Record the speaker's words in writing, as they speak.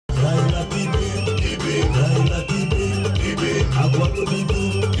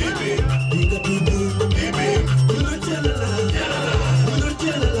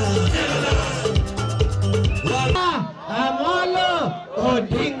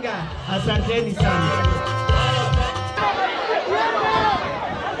Odinga, asanteni sana.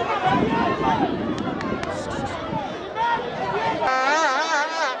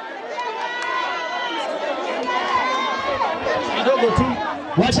 Kidogo tu.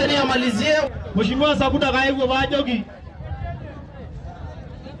 Wacha niamalizie. Mheshimiwa Sakuda Kaigo Bajogi.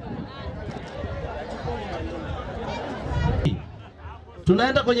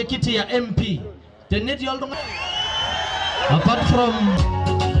 Tunaenda kwenye kiti ya MP. Teneti Oldonga. Apart from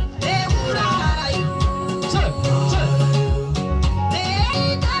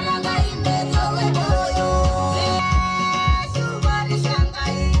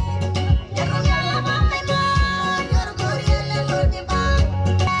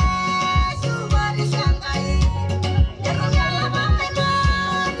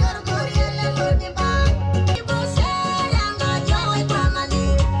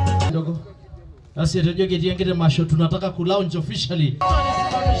Asi redio getiengete masho tunataka ku launch officially.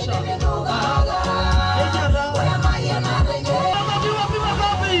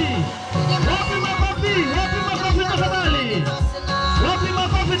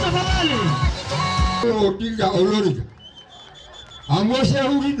 Odinga olori. Amwoshe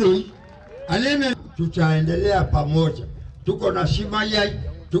Uhuru aleme tutaendelea pamoja. Tuko na Shimayai,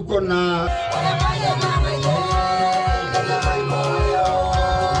 tuko na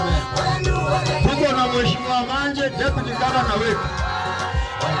Mheshimiwa Manje, deputy governor wetu.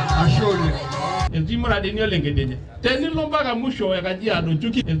 Ashole. Enzimura denio lengedenye. Teni lombaga musho ya Kajiado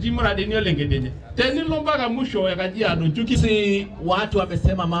chuki. Enzimura denio lengedenye. Teni lombaga musho ya Kajiado chuki. Sisi watu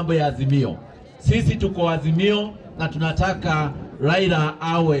wamesema mambo ya Azimio. Sisi tuko Azimio na tunataka Raila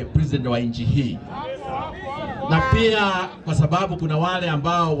awe president wa nchi hii. Na pia kwa sababu kuna wale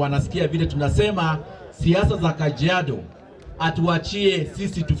ambao wanasikia vile tunasema siasa za Kajiado, atuachie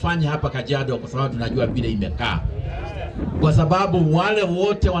sisi tufanye hapa Kajiado kwa sababu tunajua vile imekaa. Kwa sababu wale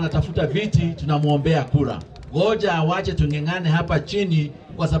wote wanatafuta viti tunamuombea kura. Ngoja awache tungengane hapa chini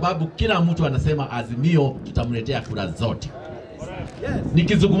kwa sababu kila mtu anasema Azimio tutamletea kura zote.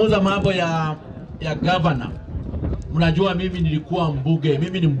 Nikizungumza mambo ya governor, mnajua mimi nilikuwa mbunge,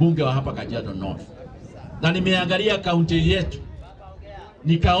 mimi ni mbunge wa hapa Kajiado North. Na nimeangalia kaunti yetu.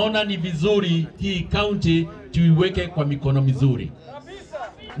 Nikaona ni vizuri hii kaunti tuiweke kwa mikono mizuri.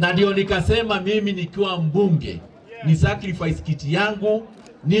 Na ndio nikasema mimi nikiwa mbunge ni sacrifice kiti yangu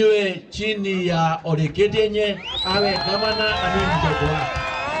niwe chini ya Olekedenye awe gavana na mimi mdogo wake.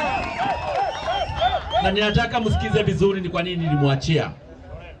 Na ninataka msikize vizuri ni kwa nini nilimwachia.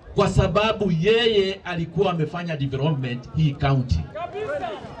 Kwa sababu yeye alikuwa amefanya development hii county.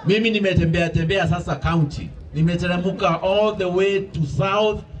 Mimi nimetembea sasa county. Nimetelemuka all the way to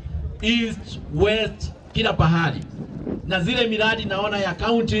south, east, west, kila pahali. Na zile miradi naona ya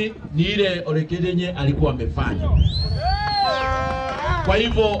county ni ile Olekedenye alikuwa amefanya. Kwa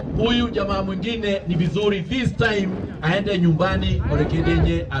hivyo huyu jamaa mwingine ni vizuri this time aende nyumbani,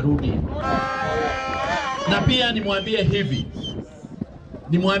 Olekedenye arudi. Na pia nimwambie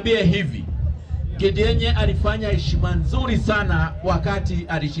hivi. Kedenye alifanya heshima nzuri sana wakati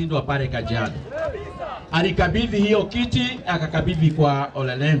alishindwa pale Kajiado. Alikabidhi hiyo kiti akakabidhi kwa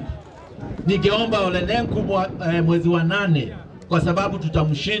Olelenku. Ningeomba Olelenku mwezi wa 8 kwa sababu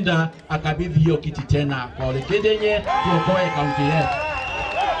tutamshinda akabidhi hiyo kiti tena kwa Olekedenye tuokoe kaunti yetu.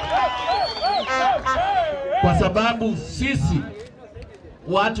 Kwa sababu sisi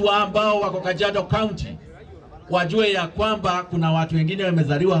watu ambao wako Kajiado County wajue ya kwamba kuna watu wengine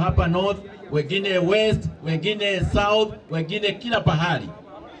wamezaliwa hapa North, wengine West, wengine South, wengine kila pahali.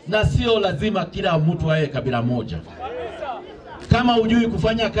 Na sio lazima kila mtu awe kabila moja. Kama hujui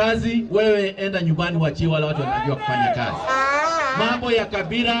kufanya kazi, wewe enda nyumbani wachie wale watu wanajua kufanya kazi. Mambo ya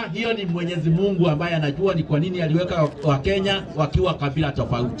kabila, hiyo ni Mwenyezi Mungu ambaye anajua ni kwa nini aliweka wa Kenya wakiwa kabila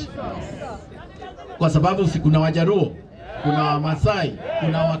tofauti. Kwa sababu si kuna Wajaruo, kuna Wamasai,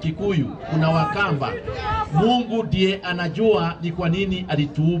 kuna Wakikuyu, kuna Wakamba. Mungu ndiye anajua ni kwa nini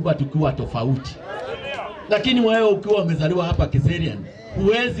alituumba tukiwa tofauti. Lakini wewe ukiwa umezaliwa hapa Keserian,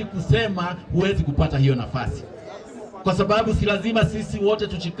 huwezi kusema, huwezi kupata hiyo nafasi. Kwa sababu si lazima sisi wote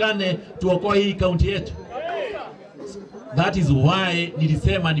tushikane tuokoe hii kaunti yetu. That is why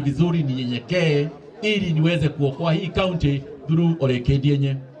nilisema ni vizuri ninyenyekee ili niweze kuokoa hii kaunti through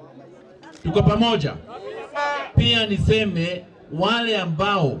Olekedenye. Tuko pamoja. Pia niseme wale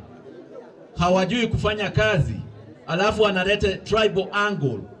ambao hawajui kufanya kazi alafu analete tribal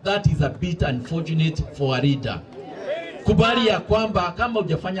angle, that is a bit unfortunate for a leader. kubali ya kwamba kama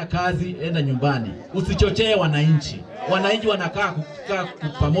hujafanya kazi, enda nyumbani. Usichochee wananchi. Wananchi wanakaa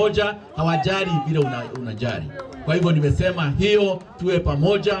pamoja, hawajali vile unajali. Kwa hivyo nimesema hiyo tuwe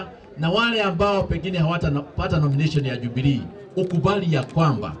pamoja, na wale ambao pengine hawatapata nomination ya Jubilee, ukubali ya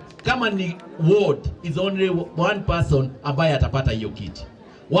kwamba kama ni ward is only one person ambaye atapata hiyo kiti.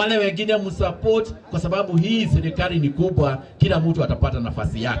 Wale wengine msupport, kwa sababu hii serikali ni kubwa, kila mtu atapata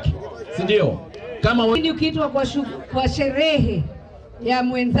nafasi yake. Si ndio? Kama ukiitwa kwa sherehe ya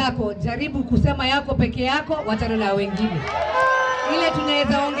mwenzako, jaribu kusema yako peke yako, watana na wengine. Ile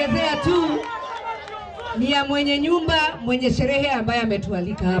tunaweza ongezea tu ni ya mwenye nyumba, mwenye sherehe ambaye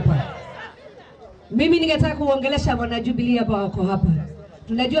ametualika hapa. Mimi ningetaka kuongelesha wana Jubilee ambao wako hapa.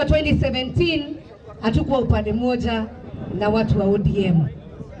 Tunajua 2017 hatukuwa upande mmoja na watu wa ODM.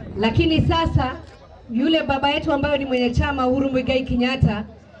 Lakini sasa yule baba yetu ambaye ni mwenye chama Uhuru Kenyatta,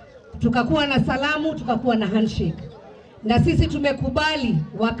 tukakuwa na salamu, tukakuwa na handshake. Na sisi tumekubali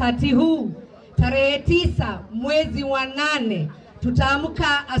wakati huu tarehe 9 mwezi wa 8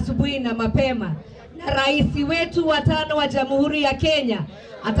 tutaamka asubuhi na mapema, na rais wetu wa 5 wa Jamhuri ya Kenya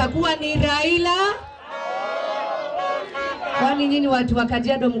atakuwa ni Raila. Kwani nyinyi watu wa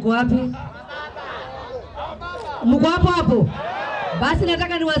Kajiado mko wapi? Mko hapo? Basi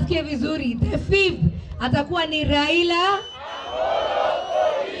nataka niwasikie vizuri. The 5th atakuwa ni Raila.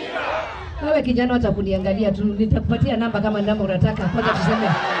 Wewe kijana watakuniangalia tu, nitakupatia namba kama namba unataka. Kwanza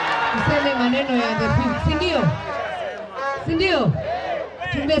tuseme maneno ya the 5th, si ndio? Si ndio?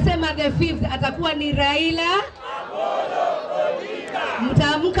 Tumesema the 5th atakuwa ni Raila.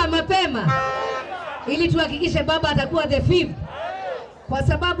 Mtaamka mapema ili tuhakikishe baba atakuwa the 5th. Kwa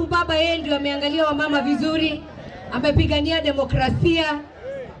sababu baba yeye ndio ameangalia wamama vizuri, amepigania demokrasia,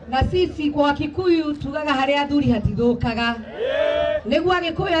 na sisi kwa Wakikuyu tugaga haria thuri hatithukaga. Niguo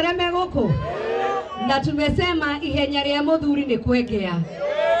Agikuyu aria megoko. Na tumesema ihenya ria muthuri ni kwegea.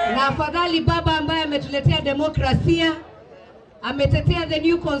 Na afadhali baba ambaye ametuletea demokrasia, ametetea the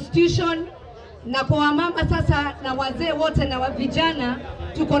new constitution, na kwa wamama sasa na wazee wote na vijana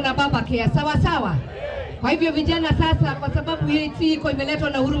tuko na baba kia sawa sawa. Kwa hivyo vijana sasa, kwa sababu hii iko imeletwa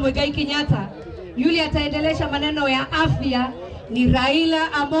na Uhuru Kenyatta, yule ataendelesha maneno ya afya ni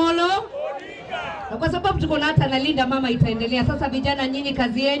Raila Amolo Odinga. Na kwa sababu tuko na hata na Linda mama itaendelea. Sasa vijana nyinyi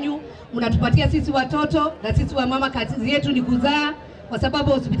kazi yenu mnatupatia sisi watoto, na sisi wa mama kazi yetu ni kuzaa, kwa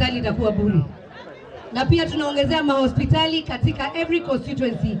sababu hospitali itakuwa bure. Na pia tunaongezea mahospitali katika every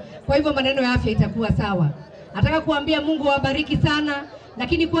constituency. Kwa hivyo maneno ya afya itakuwa sawa. Nataka kuambia Mungu awabariki sana,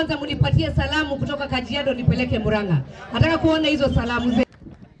 lakini kwanza mnipatie salamu kutoka Kajiado nipeleke Murang'a. Nataka kuona hizo salamu zetu.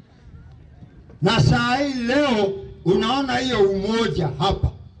 Na saa hii leo unaona hiyo umoja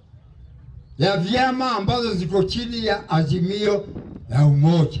hapa ya vyama ambazo ziko chini ya azimio ya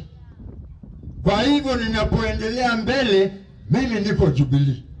umoja. Kwa hivyo ninapoendelea mbele, mimi niko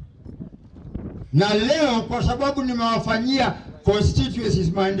Jubilee. Na leo kwa sababu nimewafanyia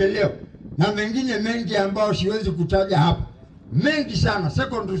constituencies maendeleo na mengine mengi ambao siwezi kutaja hapa, mengi sana,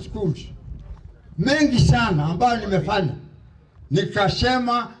 secondary schools mengi sana ambayo nimefanya,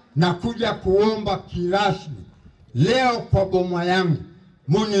 nikasema na kuja kuomba kirasmi leo kwa boma yangu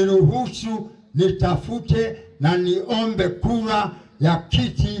muniruhusu nitafute na niombe kura ya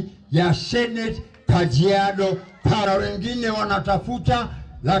kiti ya Senate Kajiado. Para wengine wanatafuta,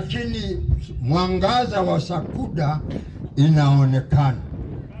 lakini mwangaza wa Sakuda inaonekana.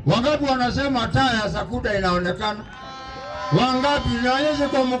 Wangapi wanasema taa ya Sakuda inaonekana? Wangapi nionyeshe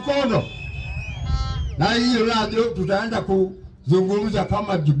kwa mkono? Na hiyo radio tutaenda kuzungumza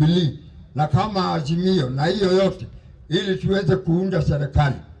kama Jubilee na kama azimio na hiyo yote, ili tuweze kuunda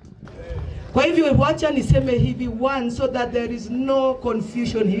serikali. Kwa hivyo wacha niseme hivi one, so that there is no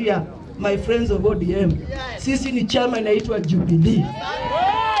confusion here, my friends of ODM. Sisi ni chama inaitwa Jubilee.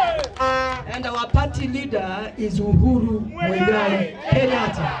 And our party leader is Uhuru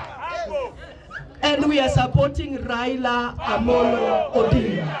Kenyatta. And we are supporting Raila Amolo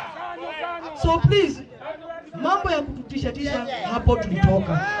Odinga. So please, mambo ya kututisha hapo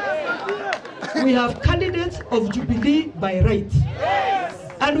tulitoka. We have candidates of Jubilee by right.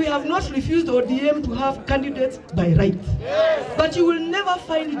 And we have not refused ODM to have candidates by right. But you will never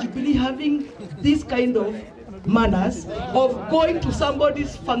find Jubilee having this kind of manners of going to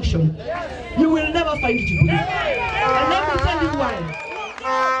somebody's function. You will never find Jubilee. And let me tell you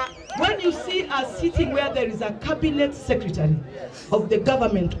why. When you see us sitting where there is a cabinet secretary of the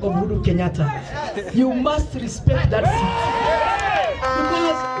government of Uhuru Kenyatta, you must respect that seat.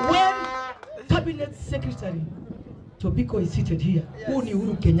 Because when cabinet secretary Tobiko is seated here, who ni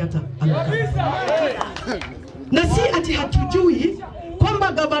Uhuru Kenyatta anakaa. Na si ati hatujui, kwa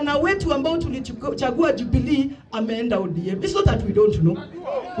kwamba gavana wetu ambao tulichagua Jubilee ameenda ODM. It's not that we don't know.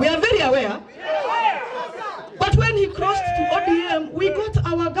 We are very aware. But when he crossed to ODM, we got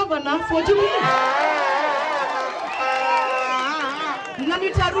our governor for Jubilee. Na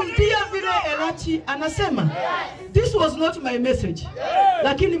nitarudia vile Elachi anasema, this was not my message.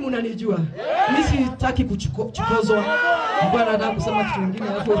 Lakini mnanijua. Mimi sitaki kuchokozwa. Mbona nataka kusema kitu kingine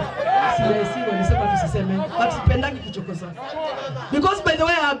hapo. Sio nisema tusiseme. But sipendagi kuchokoza. Because by the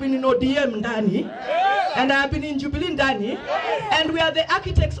way I have been in ODM ndani and I have been in Jubilee ndani and we are the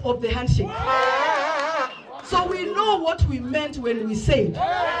architects of the handshake. So we know what we meant when we said,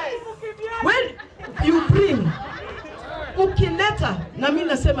 when you bring ukileta, na mimi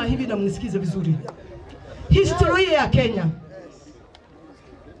nasema hivi na mnisikize vizuri, history ya Kenya,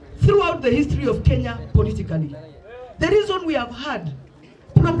 throughout the history of Kenya politically, the reason we have had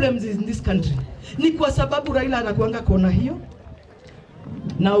problems in this country ni kwa sababu Raila anakuanga kona hiyo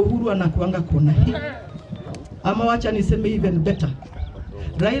na Uhuru anakuanga kona hiyo. Ama wacha niseme even better,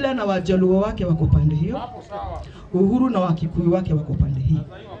 Raila na Wajaluo wake wako pande hiyo, Uhuru na Wakikuyu wake wako pande hiyo.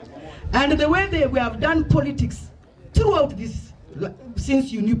 And the way we have done politics throughout this,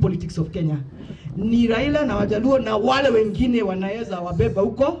 since you knew politics of Kenya, ni Raila na Wajaluo na wale wengine wanaweza wabeba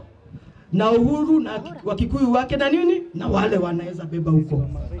huko, na Uhuru na Wakikuyu wake na nini, na wale wanaweza beba huko.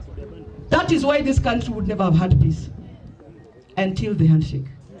 That is why this country would never have had peace until the handshake.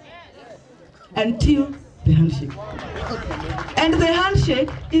 Until the handshake. And the handshake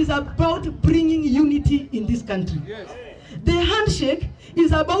is about bringing unity in this country. The handshake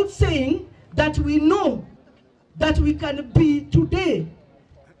is about saying that we know that we can be today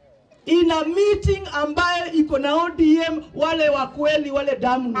in a meeting ambayo iko na ODM, wale wa kweli, wale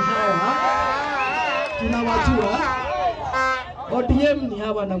damu ni hawa. Tunawajua. ODM ni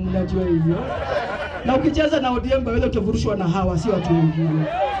hawa na mnajua hivyo. Na ukicheza na ODM baweza utavurushwa na hawa, si watu wengine.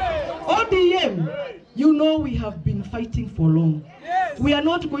 ODM, you know we have been fighting for long. We are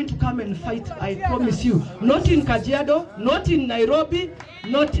not going to come and fight, I promise you. Not in Kajiado, not in Nairobi,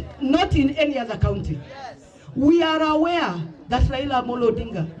 not in any other county. We are aware that Raila Amolo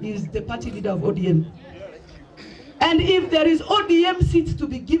Odinga is the party leader of ODM. And if there is ODM seats to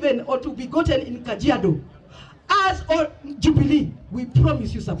be given or to be gotten in Kajiado, as or Jubilee, we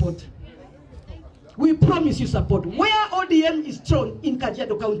promise you support. We promise you support. Where ODM is strong in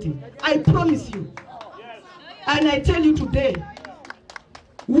Kajiado County, I promise you. And I tell you today,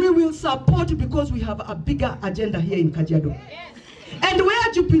 we will support because we have a bigger agenda here in Kajiado. And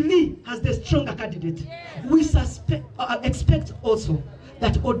where Jubilee has the stronger candidate, we expect also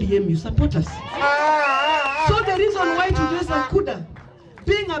that ODM you support us. So the reason why today Sankuda,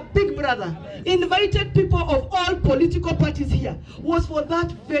 being a big brother, invited people of all political parties here was for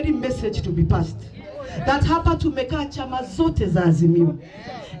that very message to be passed. That hapa tumeka chama zote za Azimio.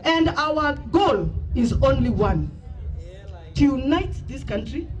 And our goal is only one: to unite this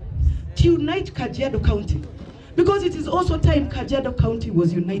country, to unite Kajiado County. Because it is also time Kajiado County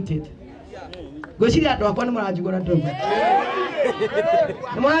was united. Goshiri ado akwani mwanajigwa ndogo.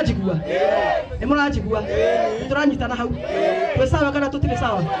 Mwanajigwa. Mwanajigwa. Turanyitana hau. Twesawa kana tutire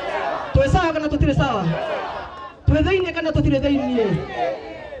sawa. Twesawa kana tutire sawa. Twezaine kana tutire zaine.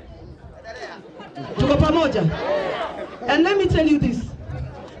 Tuko pamoja. And let me tell you this.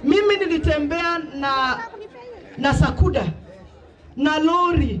 Mimi nilitembea na Sakuda na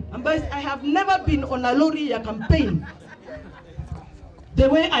lori ambayo I have never been on a lori ya campaign the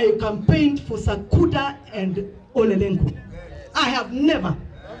way I campaigned for Sakuda and Olelenku. I have never.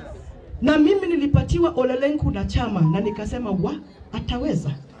 Na mimi nilipatiwa Olelenku na chama na nikasema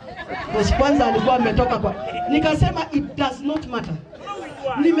ataweza. Kwa kwanza alikuwa ametoka kwa, nikasema it does not matter.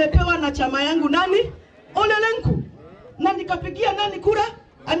 Nimepewa na chama yangu nani? Olelenku. Na nikapigia nani kura?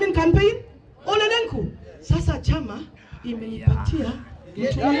 Campaign Olelenku. Sasa chama imenipatia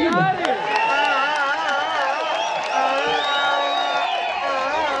mtu mwingine.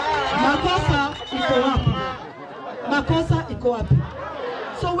 Makosa iko wapi? Makosa iko wapi?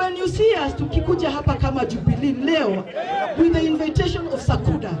 So when you see us tukikuja hapa kama Jubilee leo with the invitation of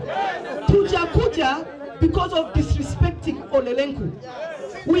Sakuda, tujakuja because of disrespecting Olelenku.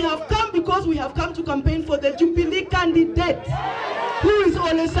 We have come because we have come to campaign for the Jubilee candidate, who is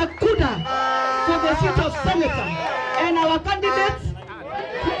Ole Sakuda, for the seat of senator. And our candidate,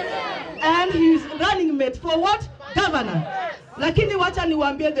 and his running mate for what? Governor. Lakini wacha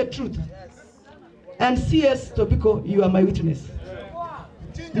niwaambie the truth. And CS Tobiko, you are my witness.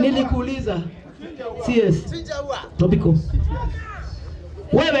 Nilikuuliza CS Tobiko,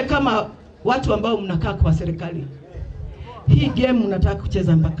 wewe kama watu ambao mnakaa kwa serikali, hii game mnataka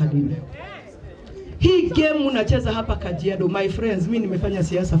kucheza mpaka lini? Hii game mnacheza hapa Kajiado, my friends, mimi nimefanya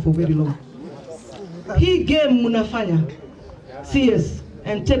siasa for very long. Hii game mnafanya CS,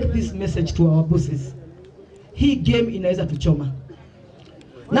 and take this message to our bosses. Hii game inaweza tuchoma.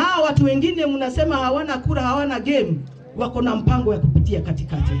 Na watu wengine mnasema hawana kura, hawana game, wako na mpango ya kupitia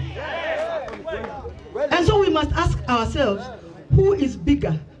katikati. And so we must ask ourselves, who is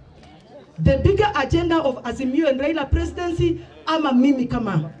bigger? The bigger agenda of Azimio and Raila presidency, ama mimi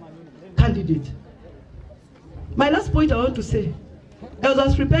kama candidate? My last point I want to say, as I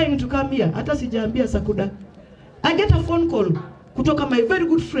was preparing to come here, hata sijaambia Sakuda, I get a phone call kutoka my very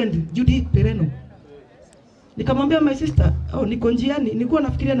good friend Judy Pereno. Nikamwambia my sister, niko njiani, nilikuwa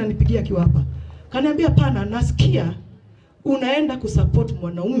nafikiria na nipigia akiwa hapa. Kaniambia pana, nasikia unaenda kusupport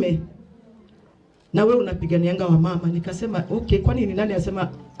mwanaume na wewe unapiganianga wa mama. Nikasema okay, kwani ni nani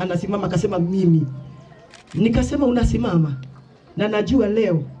anasimama? Akasema mimi. Nikasema unasimama, na najua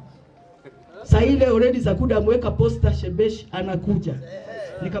leo saa ile already Sakuda ameweka poster Shebesh anakuja.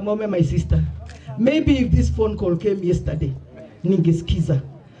 Nikamwambia my sister, maybe if this phone call came yesterday ningesikiza,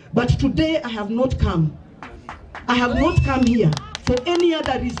 but today I have not come here for any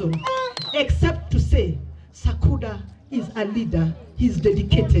other reason except to say Sakuda is a leader, he's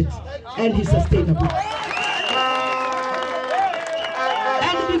dedicated, and he's sustainable.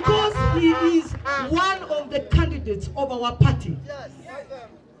 And because he is one of the candidates of our party,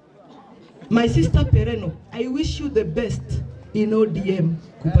 my sister Pereno, I wish you the best in ODM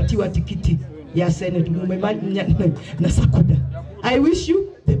kupatiwa tikiti ya Senate na Sakuda. I wish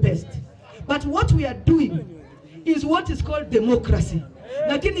you the best. But what we are doing is what is called democracy.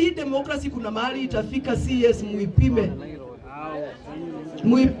 Lakini hii democracy kuna mahali itafika CS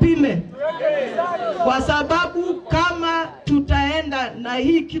muipime. Kwa sababu kama tutaenda na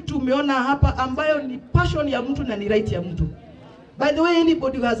hii kitu umeona hapa ambayo ni passion ya mtu na ni right ya mtu. By the way,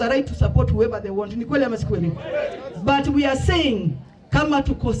 anybody who has a right to support whoever they want. Ni kweli ama si kweli? But we are saying kama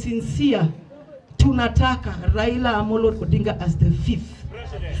tuko sincere, tunataka Raila Amolo Odinga as the fifth.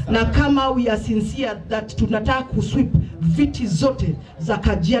 Na kama we are sincere that tunataka kusweep viti zote za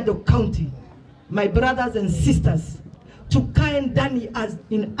Kajiado County, my brothers and sisters, tukae ndani as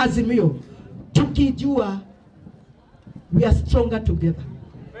in Azimio, tukijua we are stronger together.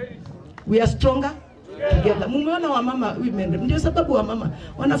 We are stronger together. Mumeona wamama women, ndio sababu wamama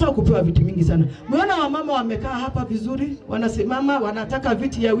wanafaa kupewa viti mingi sana. Mumeona wamama wamekaa hapa vizuri, wanasimama, wanataka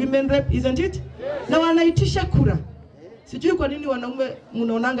viti ya women rep, isn't it? Na wanaitisha kura. Sijui kwa nini wanaume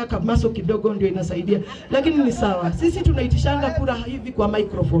mnaonanga kamaso kidogo ndio inasaidia, lakini ni sawa. Sisi tunaitishanga kura hivi kwa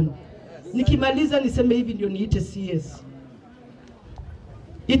microphone. Nikimaliza niseme hivi ndio niite CS.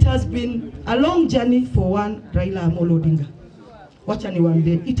 It has been a long journey for one Raila Amolo Odinga. Wacha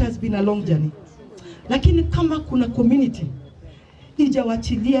niwaambie, it has been a long journey. Lakini kama kuna community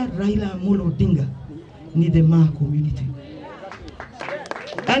ijawachilia Raila Amolo Odinga ni the Maa community.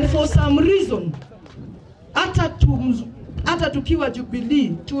 And for some reason, hata tukiwa Jubilee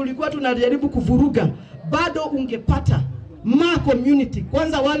tulikuwa tunajaribu kuvuruga, bado ungepata Maa community,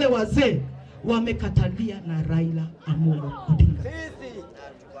 kwanza wale wazee wamekatalia na Raila Amolo Odinga.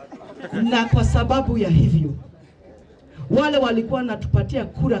 Na kwa sababu ya hivyo, wale walikuwa natupatia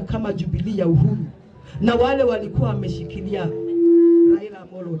kura kama Jubilee ya Uhuru, na wale walikuwa wameshikilia Raila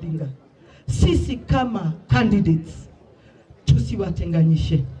Amolo Odinga, sisi kama candidates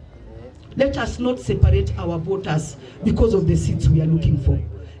tusiwatenganyishe. Let us not separate our voters because of the seats we are looking for.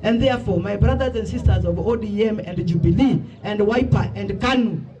 And therefore, my brothers and sisters of ODM and Jubilee and Wiper and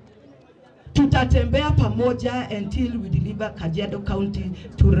KANU, tutatembea pamoja until we deliver Kajiado County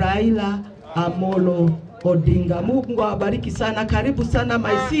to Raila Amolo Odinga. Mungu awabariki sana. Karibu sana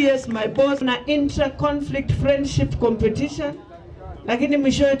my CS, my boss. Na intra-conflict friendship competition, lakini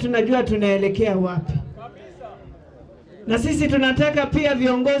mwishowe tunajua tunaelekea wapi. Na sisi tunataka pia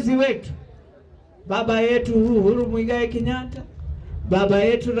viongozi wetu, baba yetu Uhuru Kenyatta, baba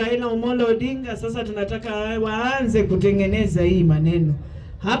yetu Raila Amolo Odinga, sasa tunataka waanze kutengeneza hii maneno.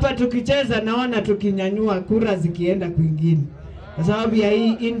 Hapa tukicheza naona tukinyanyua kura zikienda kwingine kwa sababu ya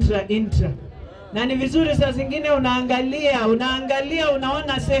hii intra. Na ni vizuri saa zingine unaangalia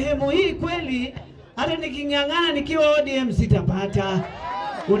unaona sehemu hii kweli hata nikingangana nikiwa ODM sitapata.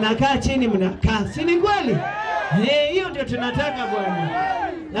 Unakaa chini mnakaa. Si ni kweli? Hiyo ndio tunataka bwana.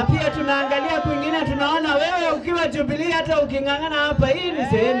 Na pia tunaangalia kwingine tunaona wewe ukiwa Jubilee hata ukingangana hapa, hii ni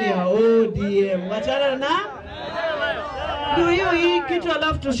sehemu ya ODM. Wachana na ndio hii kitu,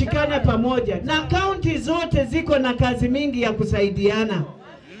 alafu tushikane pamoja. Na county zote ziko na kazi mingi ya kusaidiana.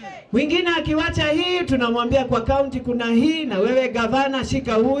 Mwingine akiwacha hii tunamwambia kwa kaunti kuna hii, na wewe gavana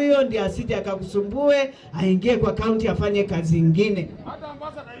shika huyo ndiye asije akakusumbue, aingie kwa kaunti afanye kazi nyingine.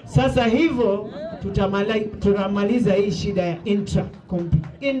 Sasa hivyo tutamaliza hii shida ya intra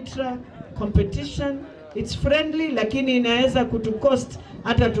competition. It's friendly lakini inaweza kutukost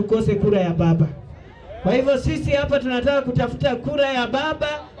hata tukose kura ya baba. Kwa hivyo sisi hapa tunataka kutafuta kura ya baba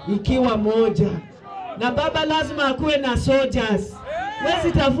ikiwa moja. Na baba lazima akuwe na soldiers.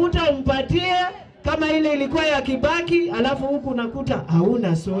 Wezi tafuta umpatie kama ile ilikuwa ya Kibaki alafu huku unakuta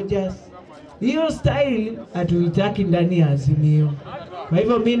hauna soldiers. Hiyo style hatuitaki ndani ya Azimio. Kwa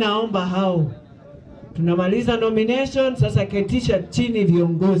hivyo mimi naomba hao tunamaliza nomination, sasa ketisha chini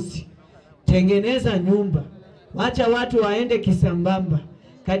viongozi. Tengeneza nyumba. Wacha watu waende kisambamba.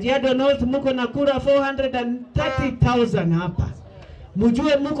 Kajiado North muko na kura 430,000 hapa.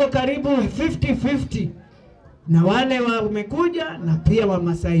 Mjue muko karibu 50-50. Na wale wamekuja na pia wa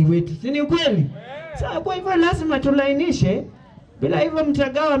Masai wetu. Si ni kweli? Sasa kwa hivyo lazima tulainishe. Bila hivyo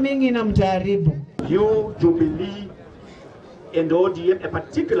mtagawa mingi na mtaharibu. You, Jubilee, and ODM,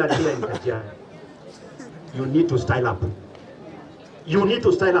 particularly here in Kajiado, you need to style up. You need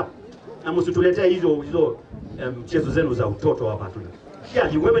to style up. Na msituletea hizo mchezo zenu za utoto hapa tu.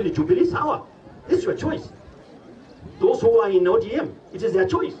 Yeah, you women in Jubilee, sawa. It's your choice. Those who are in ODM, it is their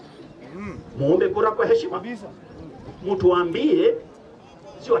choice. Muombe kura kwa heshima. Mtuambie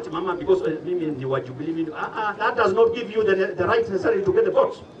sio ati mama because mimi ni wa Jubilee, that does not give you the right necessary to get the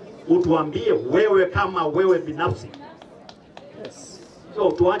votes. Utuambie wewe kama wewe binafsi.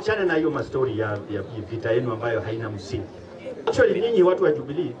 So tuachane na hiyo mastori ya vita yenu ambayo haina msingi. Actually nyinyi watu wa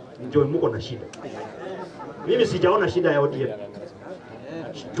Jubilee ndio mko na shida. Mimi sijaona shida ya ODM.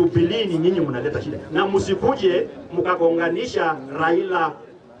 Jubilee ni nyinyi mnaleta shida. Na msikuje mkagonganisha Raila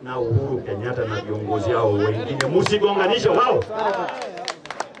na Uhuru Kenyatta na viongozi hao wengine. Msigonganishe wao.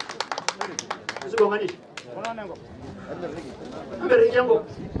 Msigonganishe.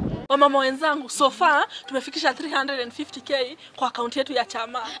 Wamama wenzangu, so far tumefikisha 350k kwa akaunti yetu ya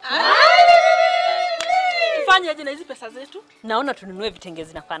chama. Tufanyaje na hizi pesa zetu? Naona tununue vitenge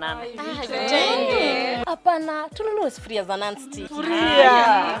zinafanana. Hapana, tununue sufuria za non-stick.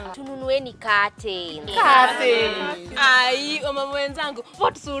 Tununueni kate. Ai, wamama wenzangu,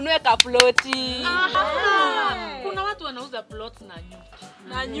 vote tununue kaploti. Kuna watu wanauza plots na nyuki.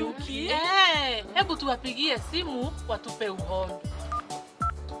 Na nyuki? Hebu tuwapigie simu watupe uhondo.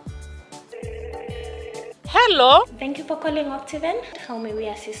 Hello. Thank you for calling Octaven. How may we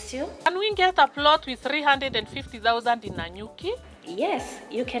assist you? Can we get a plot with 350,000 in Nanyuki? Yes,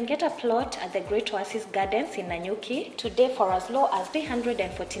 you can get a plot at the Great Oasis Gardens in Nanyuki today for as low as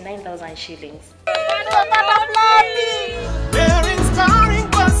 349,000 shillings.